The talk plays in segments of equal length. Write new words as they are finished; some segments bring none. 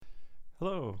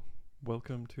Hello,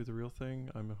 welcome to The Real Thing.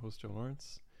 I'm your host, Joe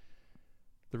Lawrence.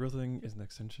 The Real Thing is an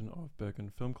extension of Bergen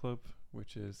Film Club,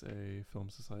 which is a film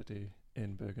society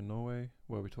in Bergen, Norway,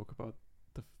 where we talk about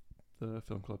the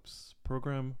film club's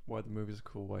program, why the movies are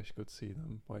cool, why you should go to see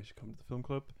them, why you should come to the film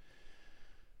club.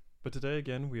 But today,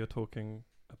 again, we are talking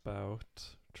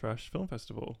about Trash Film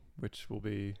Festival, which will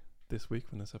be this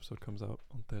week when this episode comes out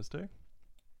on Thursday.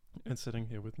 And sitting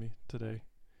here with me today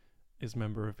is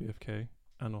member of VFK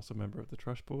and also member of the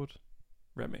Trash Board,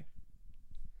 Remy.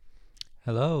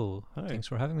 Hello. Hi. Thanks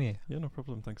for having me. Yeah, no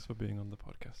problem. Thanks for being on the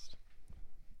podcast.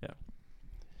 Yeah.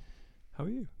 How are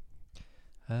you?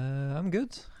 I'm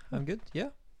good. Yeah.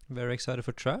 Very excited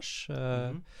for Trash.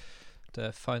 Mhm.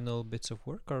 The final bits of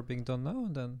work are being done now,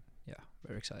 and then,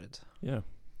 very excited. Yeah.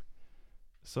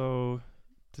 So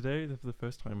today, for the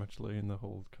first time actually in the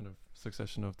whole kind of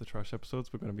succession of the Trash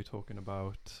episodes, we're going to be talking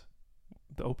about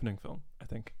the opening film, I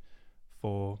think,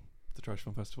 for the Trash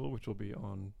Film Festival, which will be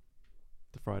on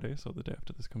the Friday, so the day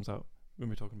after this comes out. We'll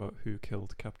be talking about Who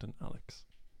Killed Captain Alex.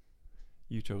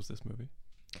 You chose this movie.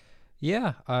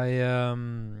 Yeah, I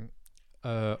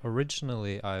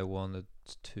originally I wanted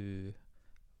to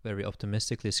very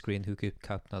optimistically screen Who Killed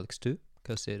Captain Alex 2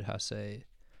 because it has a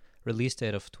release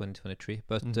date of 2023,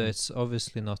 but it's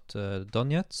obviously not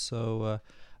done yet. So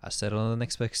I settled on the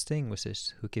next best thing, which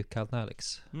is Who Killed Captain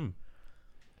Alex.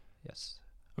 Yes.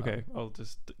 Okay, I'll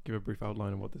just give a brief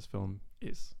outline of what this film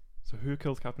is. So Who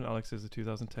Killed Captain Alex is a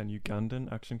 2010 Ugandan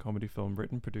action comedy film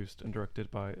written, produced and directed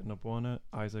by Nobwana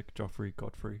Isaac Geoffrey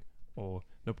Godfrey, or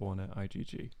Nobwana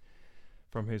IGG,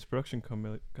 from his production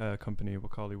company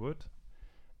Wakali Wood,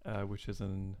 which is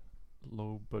an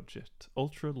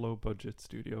ultra low budget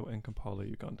studio in Kampala,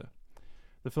 Uganda.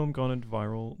 The film garnered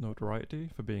viral notoriety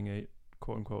for being a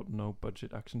quote-unquote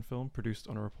no-budget action film produced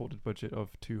on a reported budget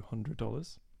of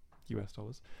 $200 US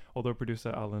dollars, although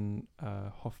producer Alan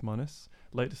Hoffmanis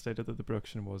later stated that the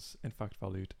production was in fact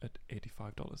valued at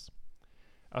 $85.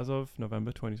 As of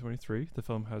November 2023, the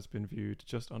film has been viewed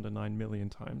just under 9 million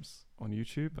times on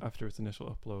YouTube after its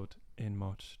initial upload in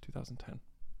March 2010.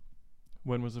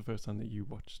 When was the first time that you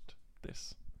watched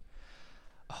this?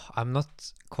 I'm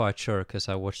not quite sure because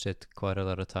I watched it quite a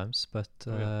lot of times, but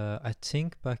I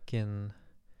think back in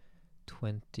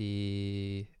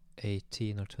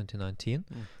 2018 or 2019,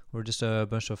 we're just a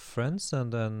bunch of friends,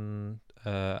 and then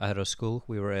at our school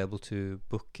we were able to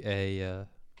book the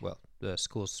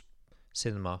school's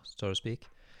cinema, so to speak.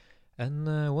 And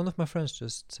one of my friends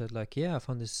just said like, I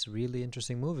found this really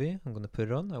interesting movie, I'm gonna put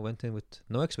it on. I went in with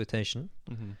no expectation,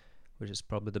 which is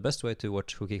probably the best way to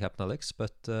watch Who Killed Captain Alex,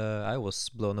 but I was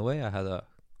blown away. I had a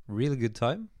really good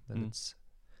time, and it's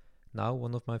now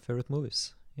one of my favorite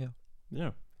movies. Yeah.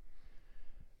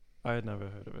 I had never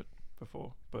heard of it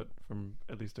before, but from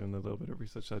at least doing the little bit of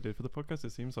research I did for the podcast,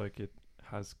 it seems like it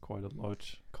has quite a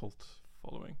large cult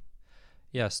following.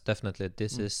 Yes, definitely.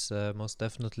 This is most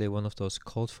definitely one of those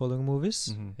cult following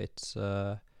movies. It's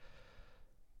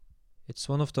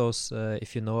one of those,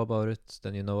 if you know about it,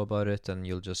 then you know about it, and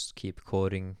you'll just keep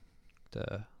quoting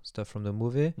the stuff from the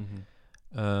movie.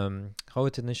 How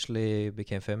it initially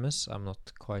became famous, I'm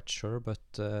not quite sure,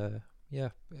 but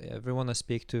everyone I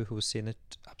speak to who's seen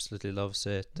it absolutely loves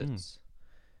it. It's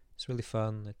really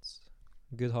fun. It's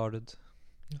good-hearted.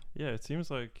 Yeah, it seems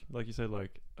like you said,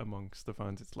 like amongst the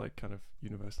fans, it's like kind of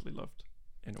universally loved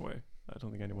in a way. I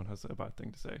don't think anyone has a bad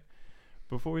thing to say.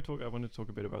 Before we talk, I want to talk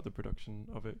a bit about the production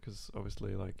of it, because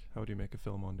obviously, like, how do you make a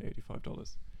film on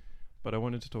 $85? But I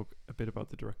wanted to talk a bit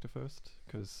about the director first,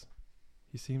 because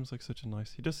he seems like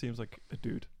he just seems like a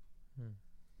dude.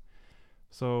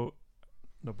 So,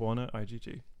 Nobwana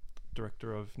IGG,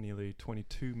 director of nearly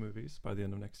 22 movies. By the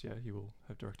end of next year, he will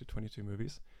have directed 22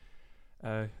 movies.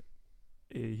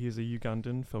 He is a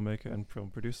Ugandan filmmaker and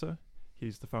film producer.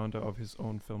 He's the founder of his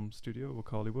own film studio,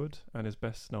 Wakali Wood, and is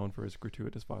best known for his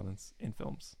gratuitous violence in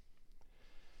films.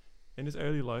 In his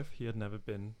early life, he had never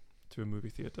been to a movie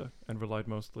theatre and relied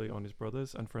mostly on his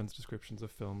brothers' and friends' descriptions of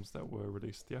films that were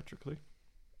released theatrically.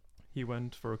 He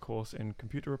went for a course in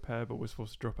computer repair but was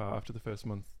forced to drop out after the first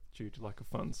month due to lack of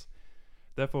funds.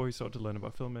 Therefore, he started to learn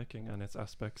about filmmaking and its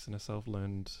aspects in a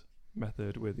self-learned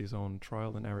method with his own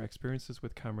trial and error experiences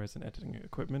with cameras and editing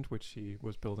equipment, which he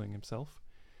was building himself.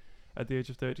 At the age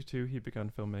of 32, he began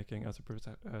filmmaking as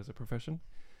a profession.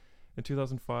 In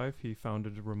 2005, he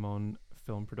founded Ramon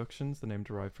Film Productions, the name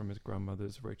derived from his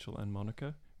grandmothers Rachel and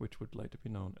Monica, which would later be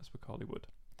known as Wakali Wood.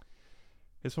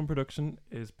 His film production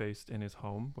is based in his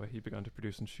home, where he began to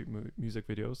produce and shoot music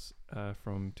videos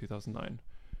from 2009.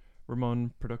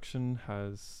 Ramon Production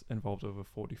has involved over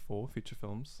 44 feature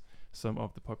films, Some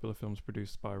of the popular films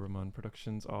produced by Roman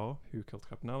Productions are Who Killed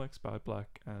Captain Alex, Bad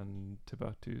Black, and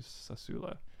Tibetus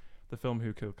Sasula. The film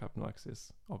Who Killed Captain Alex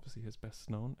is obviously his best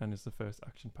known and is the first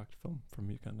action-packed film from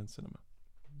Ugandan cinema.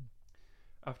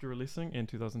 After releasing in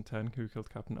 2010, Who Killed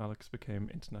Captain Alex became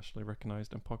internationally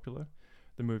recognized and popular.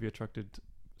 The movie attracted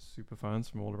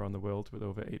superfans from all around the world with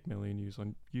over 8 million views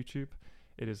on YouTube.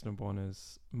 It is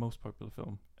Nobwana's most popular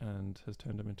film and has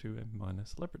turned him into a minor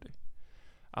celebrity.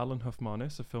 Alan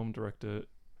Huffmanis, a film director,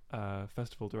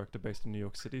 festival director based in New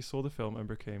York City, saw the film and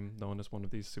became known as one of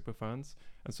these superfans,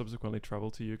 and subsequently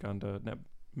traveled to Uganda,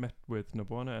 met with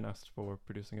Nobwana and asked for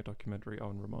producing a documentary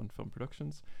on Roman Film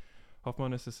Productions.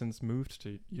 Huffmanis has since moved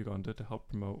to Uganda to help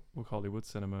promote Book Hollywood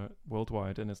cinema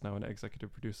worldwide and is now an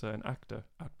executive producer and actor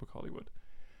at Book Hollywood.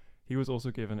 He was also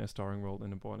given a starring role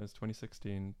in Nobwana's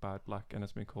 2016 Bad Black and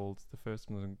has been called the first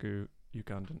Mzungu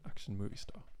Ugandan action movie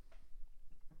star.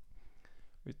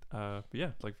 But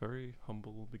yeah, like very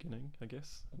humble beginning, I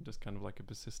guess, and just kind of like a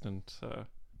persistent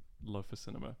love for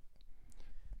cinema.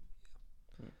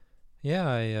 Yeah,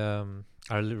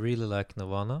 I really like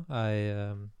Nirvana.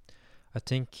 I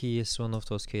think he is one of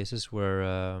those cases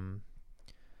where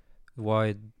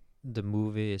why the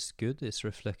movie is good is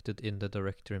reflected in the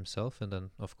director himself, and then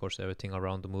of course everything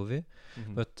around the movie.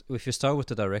 Mm-hmm. But if you start with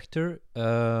the director,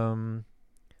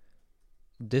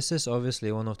 this is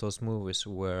obviously one of those movies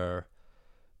where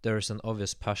there is an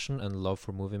obvious passion and love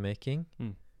for movie making,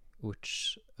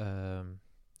 which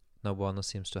Nobwana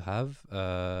seems to have.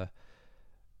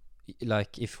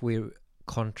 Like if we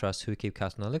contrast Who Killed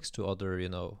Captain Alex to other,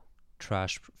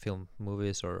 trash film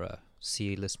movies or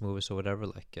C-list movies or whatever,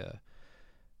 like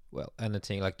well,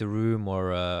 anything like The Room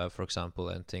or for example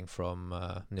anything from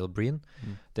Neil Breen,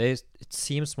 it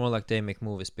seems more like they make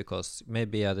movies because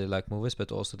maybe they like movies,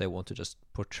 but also they want to just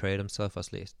portray themselves as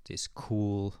these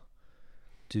cool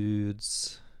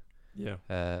dudes. Yeah.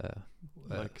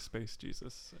 Like Space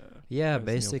Jesus. Yeah,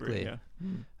 basically.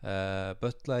 Breen, yeah.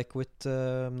 But like with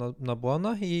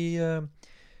Nobwana,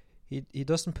 he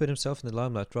doesn't put himself in the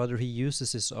limelight. Rather, he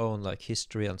uses his own like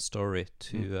history and story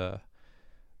to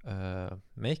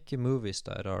make movies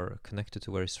that are connected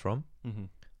to where he's from.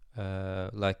 Mm-hmm.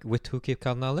 Like with Who Killed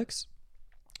Captain Alex.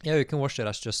 Yeah, you can watch it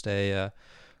as just a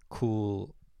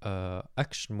cool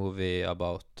action movie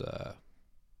about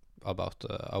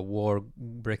a war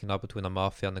breaking out between a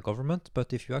mafia and the government.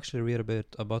 But if you actually read a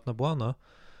bit about Nobwana,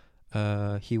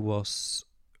 he was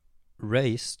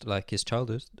raised, like his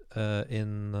childhood,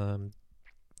 in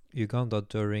Uganda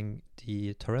during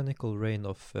the tyrannical reign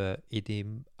of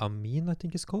Idi Amin, I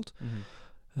think it's called.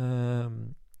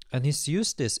 Mm-hmm. And he's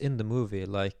used this in the movie.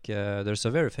 Like there's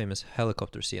a very famous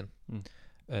helicopter scene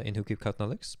in Who Killed Captain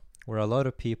Alex, where a lot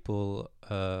of people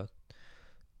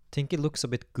think it looks a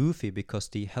bit goofy because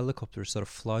the helicopter sort of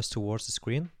flies towards the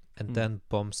screen and then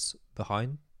bombs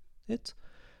behind it,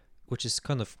 which is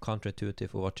kind of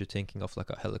counterintuitive of what you're thinking of, like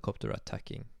a helicopter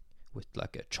attacking with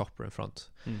like a chopper in front.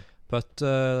 But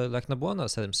like Nobwana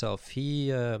said himself,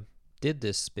 he did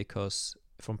this because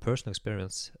from personal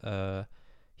experience,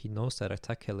 he knows that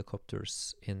attack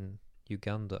helicopters in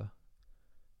Uganda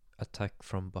attack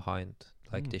from behind.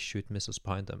 Like they shoot missiles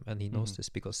behind them, and he knows this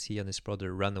because he and his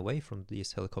brother ran away from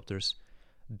these helicopters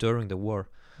during the war.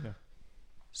 Yeah.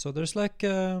 So there's like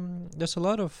there's a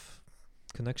lot of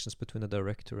connections between the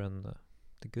director and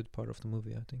the good part of the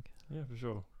movie, I think. Yeah, for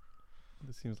sure.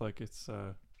 It seems like it's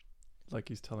like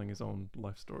he's telling his own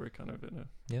life story, kind of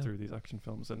through these action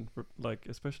films, and like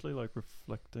especially like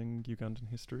reflecting Ugandan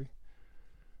history,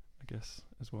 I guess,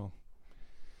 as well.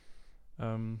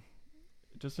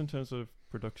 Just in terms of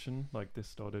production, like this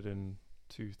started in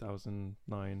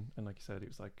 2009, and like you said, he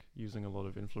was like using a lot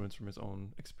of influence from his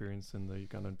own experience in the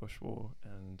Ugandan Bush War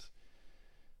and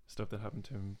stuff that happened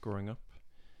to him growing up.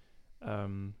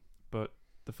 But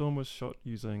the film was shot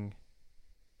using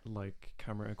like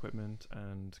camera equipment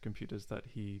and computers that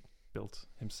he built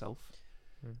himself.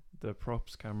 The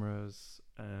props, cameras,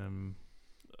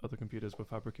 other computers were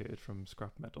fabricated from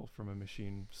scrap metal from a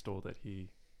machine store that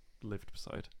he lived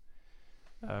beside.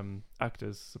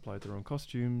 Actors supplied their own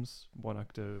costumes. One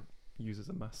actor uses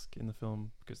a mask in the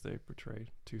film because they portray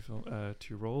two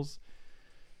roles.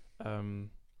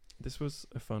 This was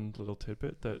a fun little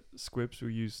tidbit that squibs were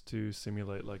used to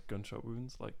simulate like gunshot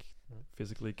wounds, like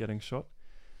physically getting shot.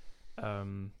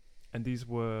 And these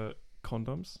were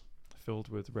condoms filled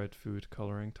with red food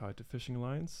coloring tied to fishing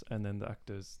lines, and then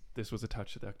this was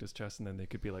attached to the actor's chest, and then they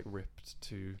could be like ripped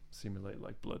to simulate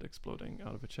like blood exploding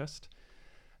out of a chest.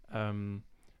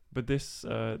 But this,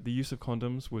 the use of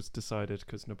condoms was decided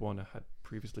because Nobwana had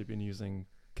previously been using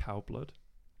cow blood.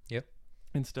 Yep.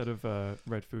 instead of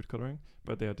red food coloring,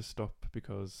 but they had to stop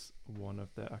because one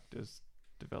of the actors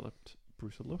developed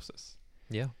brucellosis,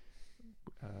 Yeah.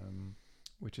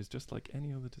 which is just like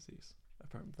any other disease.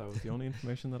 Apparently, that was the only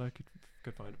information that I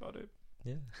could find about it.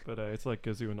 Yeah. But it's like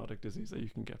a zoonotic disease that you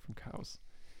can get from cows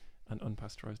and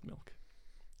unpasteurized milk.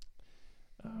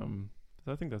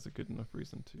 So I think that's a good enough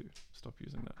reason to stop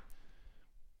using that.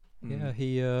 Yeah,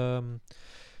 he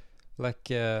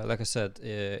like I said,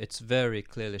 it's very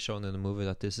clearly shown in the movie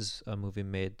that this is a movie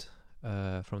made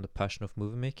from the passion of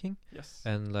movie making. Yes.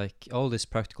 And like all these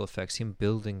practical effects, him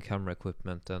building camera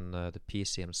equipment and the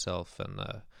PC himself and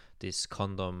these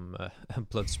condom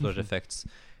blood splatter effects,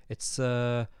 it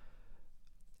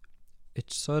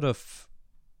sort of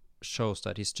shows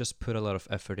that he's just put a lot of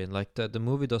effort in. Like the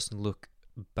movie doesn't look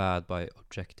bad by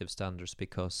objective standards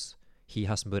because he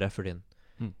hasn't put effort in.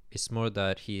 It's more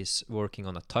that he's working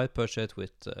on a tight budget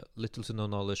with little to no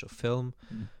knowledge of film,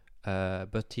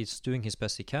 but he's doing his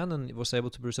best he can and was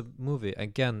able to produce a movie.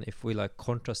 Again, if we like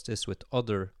contrast this with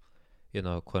other,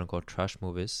 quote unquote trash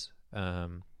movies,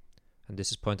 and this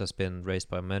is point has been raised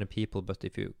by many people, but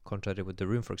if you contrast it with The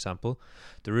Room, for example,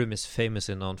 The Room is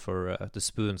famously known for the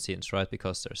spoon scenes, right?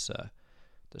 Because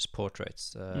there's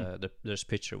portraits, there's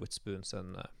picture with spoons,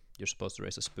 and you're supposed to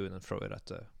raise a spoon and throw it at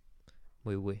the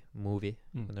movie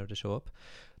whenever they show up.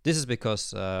 This is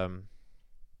because Tommy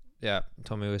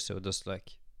Wiseau does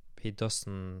he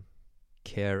doesn't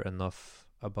care enough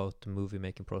about the movie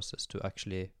making process to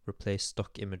actually replace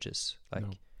stock images.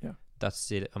 That's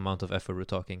the amount of effort we're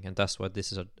talking, and that's why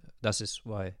that is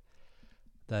why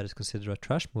that is considered a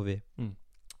trash movie.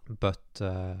 But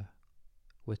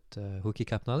with Hooky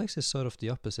Captain Alex is sort of the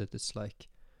opposite. It's like,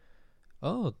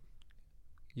 oh,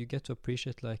 you get to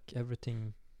appreciate like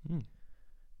everything,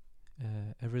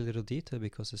 every little detail,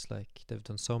 because it's like they've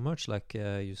done so much. Like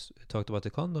you talked about the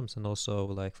condoms, and also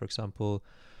like, for example,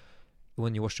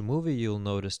 when you watch the movie, you'll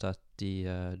notice that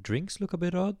the drinks look a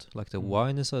bit odd. Like the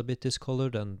wine is a bit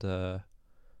discolored, and I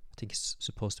think it's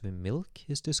supposed to be milk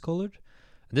is discolored.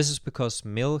 And this is because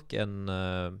milk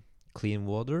and clean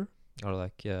water are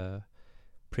like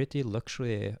pretty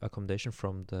luxury accommodation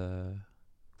from the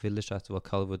village that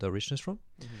Wakaliwood originates from.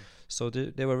 So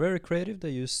they were very creative. They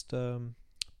used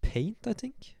paint, I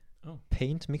think.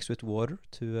 Paint mixed with water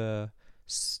to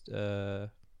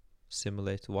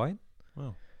simulate wine.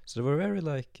 Wow. So they were very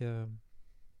like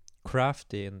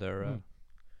crafty in their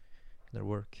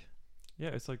work. Yeah,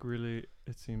 it's like really.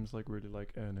 It seems like really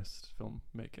like earnest film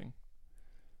making.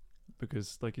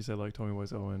 Because, like you said, like Tommy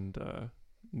Wiseau and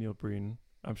Neil Breen,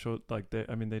 I'm sure like they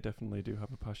definitely do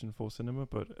have a passion for cinema,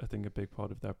 but I think a big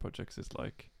part of their projects is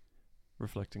like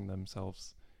reflecting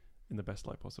themselves in the best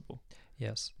light possible.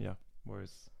 Yes. Yeah.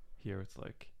 Whereas here it's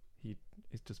like he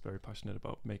is just very passionate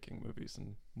about making movies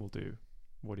and will do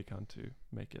what he can to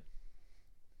make it.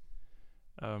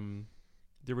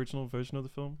 The original version of the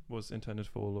film was intended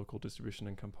for local distribution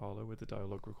in Kampala, with the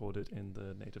dialogue recorded in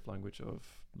the native language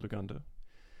of Luganda.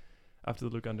 After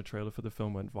the Luganda trailer for the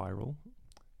film went viral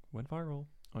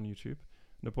on YouTube,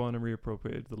 Nabwana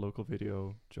reappropriated the local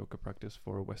video Joker practice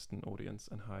for a Western audience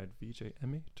and hired VJ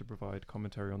Emmy to provide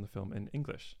commentary on the film in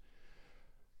English.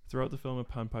 Throughout the film, a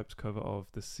panpipes cover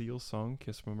of the Seal song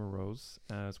Kiss from a Rose,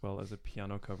 as well as a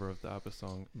piano cover of the ABBA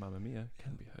song Mamma Mia,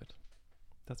 can be heard.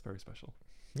 That's very special.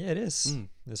 Yeah, it is.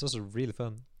 It's also really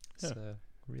fun. It's a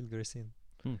really great scene.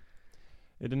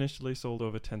 It initially sold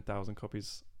over 10,000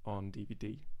 copies on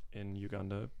DVD in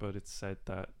Uganda, but it's said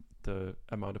that the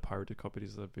amount of pirated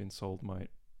copies that have been sold might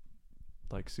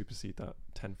like supersede that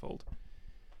tenfold.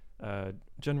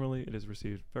 Generally, it is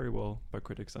received very well by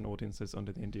critics and audiences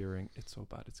under the endearing "It's so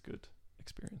bad it's good"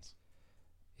 experience.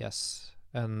 Yes,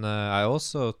 and I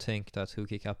also think that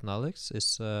Hooky Captain Alex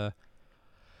is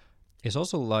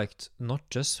also liked not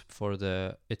just for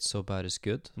the "It's so bad it's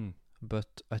good,"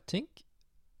 but I think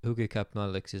Hooky Captain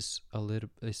Alex is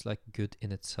like good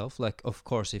in itself. Like, of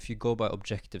course, if you go by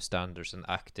objective standards and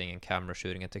acting and camera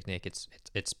shooting and technique,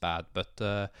 it's bad. But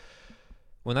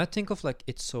when I think of like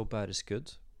 "It's so bad it's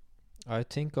good," I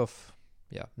think of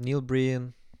Neil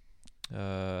Breen,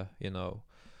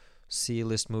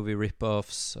 C-list movie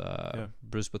ripoffs,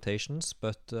 Bruce Potations,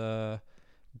 but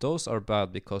those are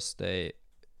bad because they're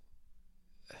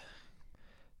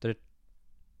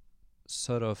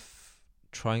sort of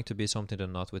trying to be something they're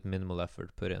not with minimal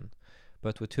effort put in.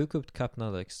 But with Hooky Captain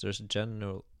Alex, there's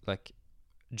genuine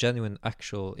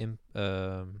actual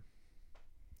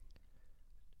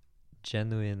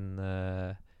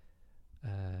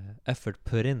effort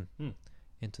put in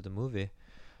into the movie.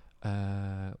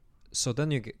 So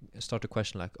then you start to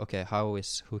question like, okay, how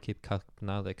is Hooky Captain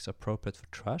Alex appropriate for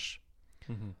trash?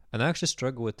 Mm-hmm. And I actually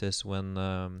struggle with this when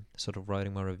sort of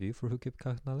writing my review for Who Kept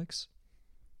Captain Alex.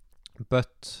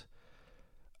 But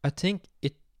I think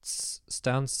it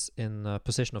stands in a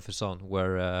position of its own,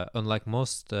 where unlike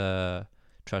most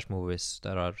trash movies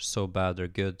that are so bad they're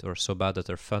good, or so bad that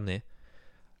they're funny,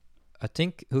 I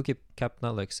think Who Kept Captain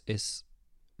Alex is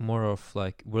more of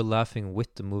like we're laughing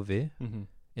with the movie Mm-hmm.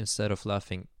 instead of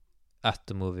laughing at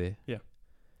the movie. Yeah.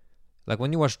 Like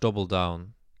when you watch Double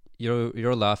Down,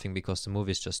 you're laughing because the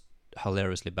movie is just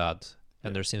hilariously bad,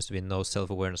 and there seems to be no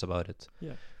self-awareness about it.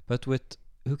 Yeah. But with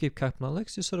Who Kept Captain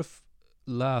Alex, you sort of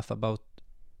laugh about,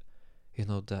 you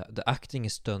know, the acting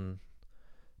is done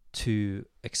too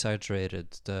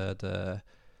exaggerated. The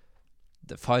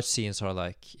fight scenes are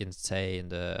like insane.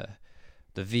 The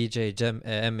VJ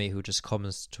Emmy, who just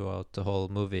comments throughout the whole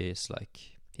movie, is like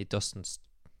he doesn't.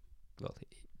 Well,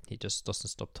 he just doesn't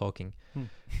stop talking.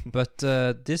 But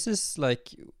this is like,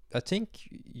 I think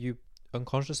you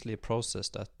unconsciously process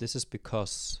that this is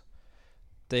because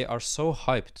they are so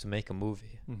hyped to make a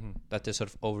movie that they sort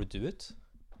of overdo it.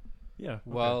 Yeah. Okay.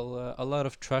 While a lot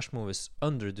of trash movies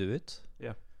underdo it.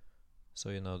 Yeah. So,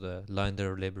 you know, the line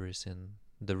there delivers in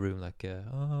the room, like,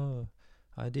 oh,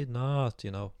 I did not,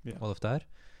 you know, all of that.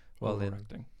 Well,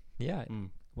 overacting. Yeah.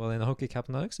 Well, in Who Kept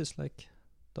Captain Alex, it's like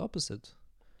the opposite.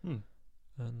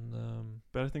 And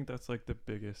but I think that's like the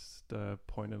biggest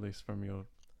point, at least from your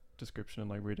description and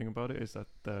like reading about it, is that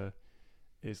there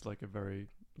is like a very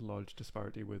large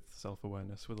disparity with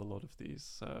self-awareness with a lot of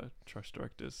these trash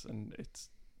directors, and it's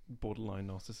borderline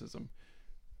narcissism,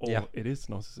 or it is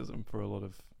narcissism for a lot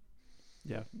of,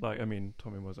 like, I mean,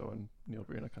 Tommy Wiseau and Neil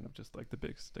Breen are kind of just like the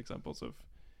biggest examples of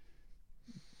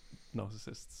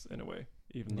narcissists in a way,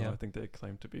 even though I think they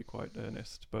claim to be quite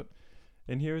earnest. But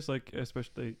in here is like,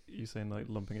 especially you saying like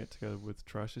lumping it together with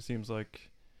trash, it seems like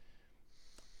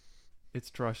it's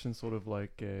trash in sort of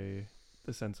like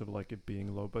the sense of like it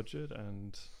being low budget,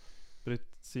 but it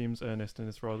seems earnest, and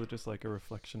it's rather just like a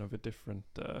reflection of a different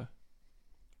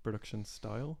production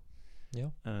style.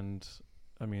 And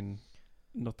I mean,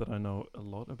 not that I know a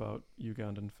lot about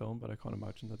Ugandan film, but I can't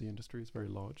imagine that the industry is very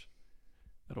large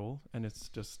at all, and it's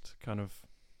just kind of,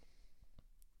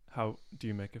 how do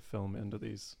you make a film under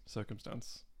these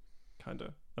circumstances,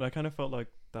 kinda. And I kind of felt like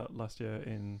that last year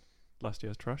in last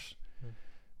year's Trash,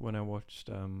 when I watched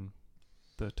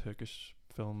the Turkish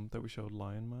film that we showed,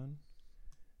 Lion Man.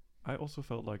 I also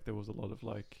felt like there was a lot of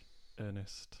like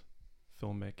earnest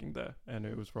filmmaking there, and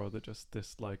it was rather just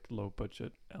this like low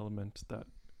budget element that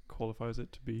qualifies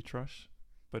it to be trash.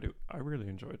 But I really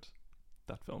enjoyed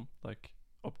that film, like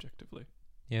objectively,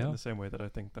 in the same way that I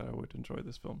think that I would enjoy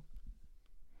this film.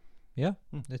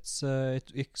 It's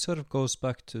it sort of goes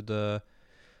back to the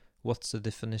what's the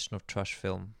definition of trash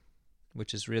film,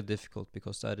 which is really difficult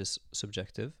because that is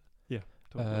subjective.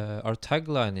 Totally. Our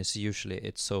tagline is usually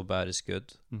 "It's so bad it's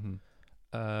good,"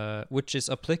 which is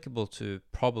applicable to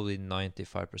probably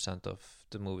 95% of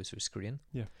the movies we screen.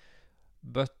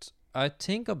 But I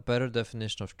think a better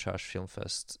definition of Trash Film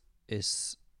Fest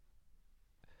is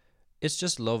it's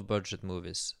just low budget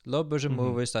movies. Low budget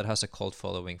movies that has a cult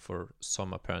following for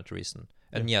some apparent reason.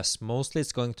 And yes, mostly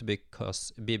it's going to be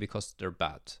because they're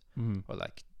bad. Or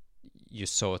like you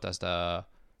saw it as the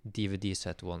DVD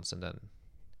set once, and then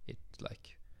it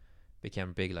like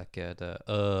became big, like the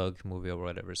UGG movie or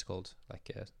whatever it's called.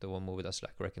 Like the one movie that's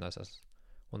like recognized as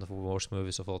one of the worst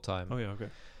movies of all time. Oh yeah,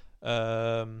 okay.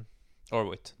 Or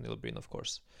with Neil Breen, of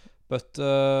course. But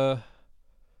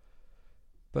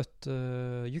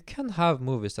you can have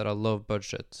movies that are low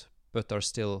budget but are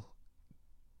still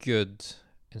good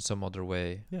in some other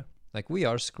way. Like we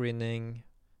are screening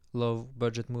low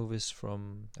budget movies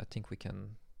from, I think we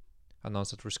can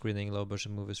announce that we're screening low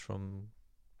budget movies from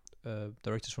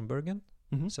directors from Bergen.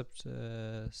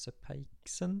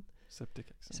 Septiksen.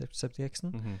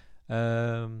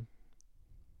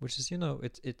 Which is, you know,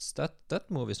 it's that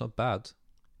movie is not bad.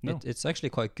 No. It's actually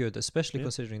quite good, especially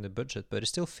considering the budget, but it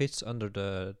still fits under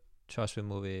the trash film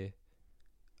movie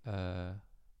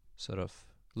sort of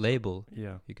label,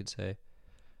 you could say.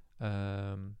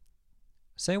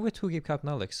 Same with Who Kept Captain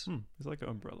Alex. It's like an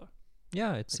umbrella.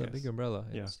 Yeah, it's a big umbrella.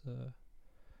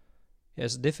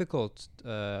 It's difficult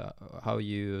how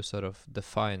you sort of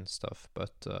define stuff,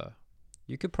 but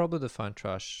you could probably define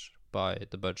trash by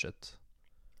the budget.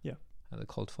 And the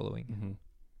cult following.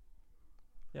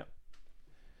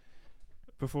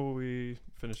 Before we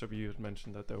finish up, you had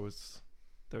mentioned that there was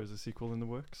a sequel in the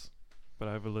works, but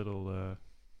I have a little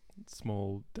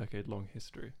small decade-long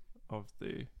history of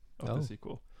the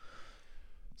sequel.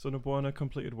 So Nobwana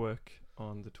completed work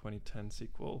on the 2010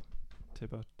 sequel,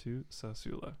 Tibatu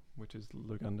Sasula, which is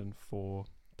Lugandan for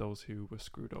Those Who Were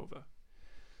Screwed Over.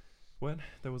 when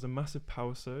there was a massive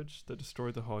power surge that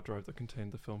destroyed the hard drive that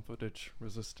contained the film footage,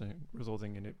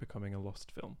 resulting in it becoming a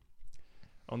lost film.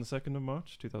 On the 2nd of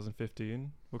March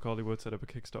 2015, Wakaliwood set up a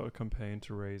Kickstarter campaign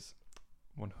to raise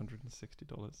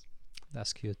 $160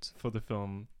 That's cute. for the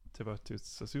film Tibatu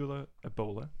Sasula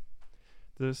Ebola.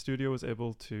 The studio was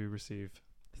able to receive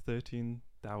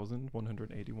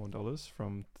 $13,181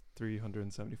 from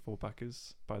 374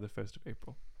 backers by the 1st of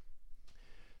April.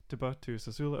 Tibatu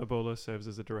Sasula Ebola serves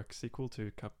as a direct sequel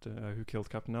to Who Killed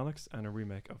Captain Alex and a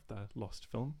remake of the lost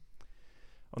film.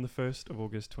 On the 1st of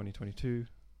August 2022,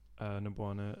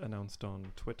 Nabwana announced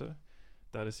on Twitter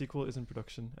that a sequel is in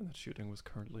production and that shooting was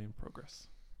currently in progress.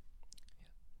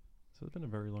 So it's been a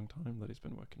very long time that he's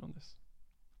been working on this.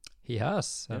 He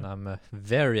has, and Yeah. I'm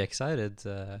very excited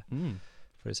for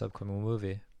his upcoming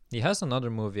movie. He has another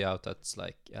movie out that's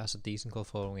like has a decent cult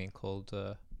following called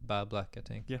Bad Black, I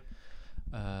think. Yeah.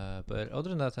 But other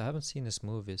than that, I haven't seen his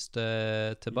movies.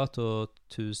 The Tebato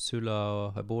to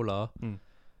Sula Ebola.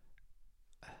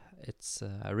 It's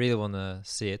I really want to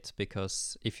see it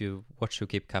because if you watch Who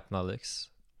Keep Captain Alex,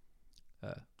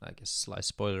 I guess slight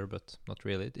spoiler, but not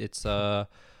really. It's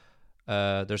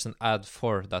there's an ad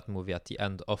for that movie at the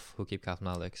end of Who Keep Captain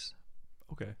Alex.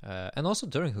 Okay. And also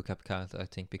during Who Kept Cat, I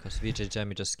think, because VJ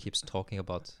Jamie just keeps talking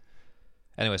about.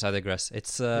 Anyways, I digress.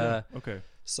 It's okay.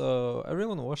 So I really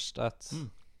want to watch that,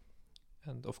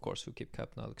 and of course, Who Kept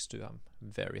Captain Alex too. I'm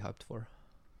very hyped for.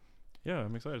 Yeah,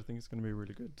 I'm excited. I think it's going to be a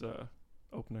really good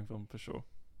opening film for sure.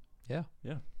 Yeah.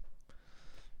 Yeah.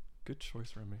 Good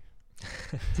choice, Remy.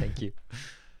 Thank you.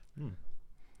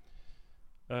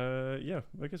 Yeah,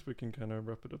 I guess we can kind of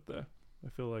wrap it up there. I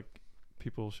feel like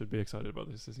people should be excited about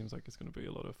this. It seems like it's going to be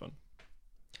a lot of fun.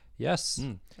 Yes.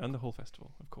 And the whole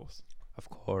festival, of course. Of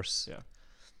course. Yeah.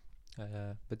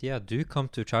 But yeah, do come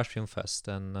to Trash Film Fest,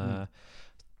 and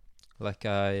like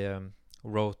I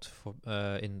wrote for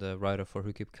in the writer for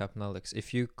Who Kept Captain Alex,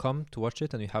 if you come to watch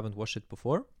it and you haven't watched it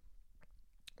before,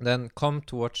 then come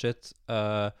to watch it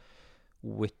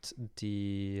with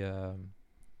the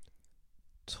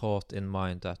thought in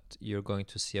mind that you're going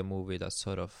to see a movie that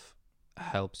sort of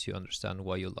helps you understand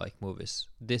why you like movies.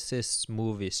 This is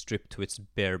movie stripped to its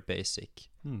bare basic,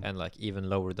 and like even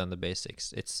lower than the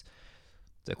basics. It's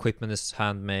the equipment is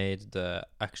handmade, the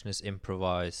action is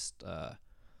improvised.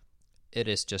 It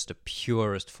is just the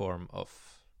purest form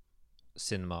of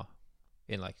cinema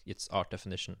in like its art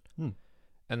definition.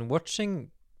 And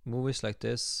watching movies like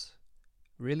this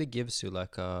really gives you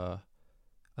like an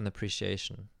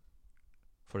appreciation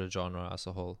for the genre as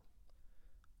a whole.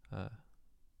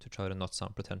 To try to not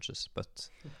sound pretentious, but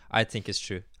I think it's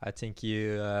true. I think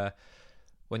you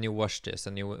when you watch this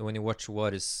and when you watch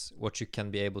what you can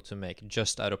be able to make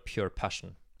just out of pure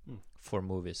passion for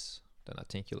movies, then I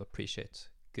think you'll appreciate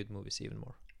good movies even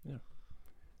more. Yeah,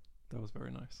 that was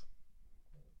very nice.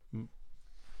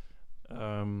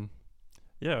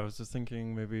 Yeah, I was just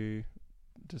thinking maybe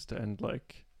just to end,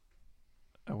 like,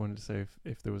 I wanted to say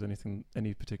if there was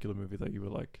any particular movie that you were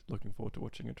like looking forward to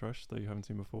watching in Trash that you haven't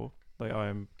seen before. Like, I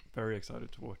am very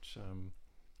excited to watch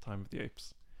Time of the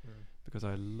Apes because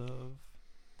I love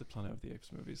the Planet of the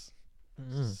Apes movies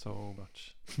so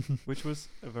much, which was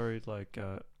a very like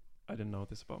I didn't know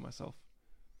this about myself,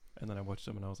 and then I watched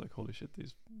them and I was like, holy shit,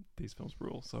 these films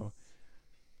rule. So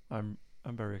I'm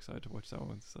very excited to watch that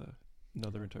one. It's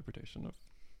another interpretation of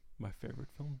my favorite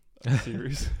film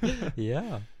series.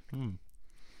 Yeah.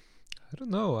 I don't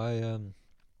know.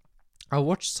 I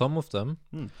watched some of them.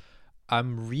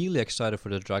 I'm really excited for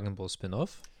the Dragon Ball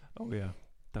spin-off. Oh yeah,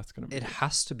 that's gonna be. It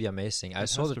has to be amazing. I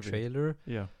saw the trailer.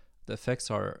 Yeah. The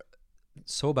effects are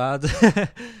so bad.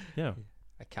 Yeah.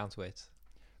 I can't wait.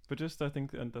 But just I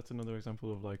think, and that's another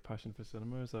example of like passion for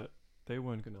cinema, is that they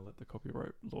weren't gonna let the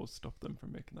copyright laws stop them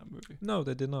from making that movie. No,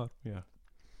 they did not. Yeah.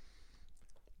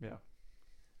 Yeah.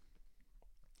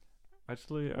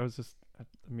 Actually, I was just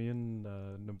me and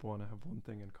Nabwana have one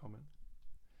thing in common.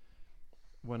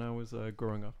 When I was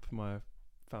growing up, my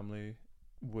family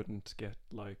wouldn't get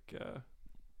like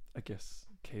I guess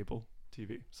cable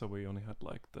TV, so we only had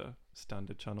like the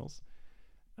standard channels,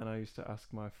 and I used to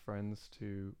ask my friends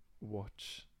to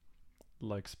watch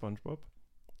like SpongeBob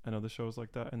and other shows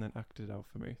like that, and then act it out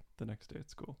for me the next day at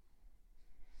school.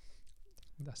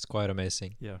 That's quite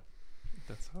amazing. Yeah,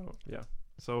 that's how. Yeah,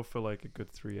 so for like a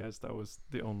good 3 years, that was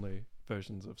the only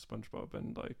versions of SpongeBob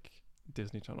and like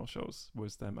Disney Channel shows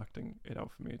was them acting it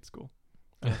out for me at school,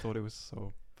 and I thought it was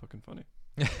so fucking funny.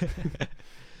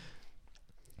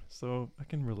 So I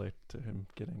can relate to him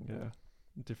getting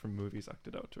different movies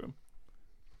acted out to him.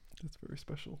 That's very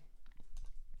special.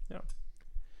 Yeah.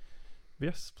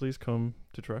 Yes, please come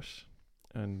to Trash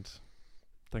and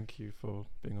thank you for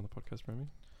being on the podcast, Remy.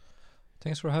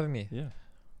 Thanks for having me. Yeah,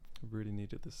 I really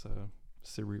needed this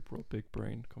cerebral, big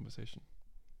brain conversation.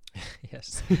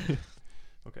 Yes.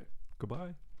 Okay,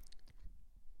 goodbye.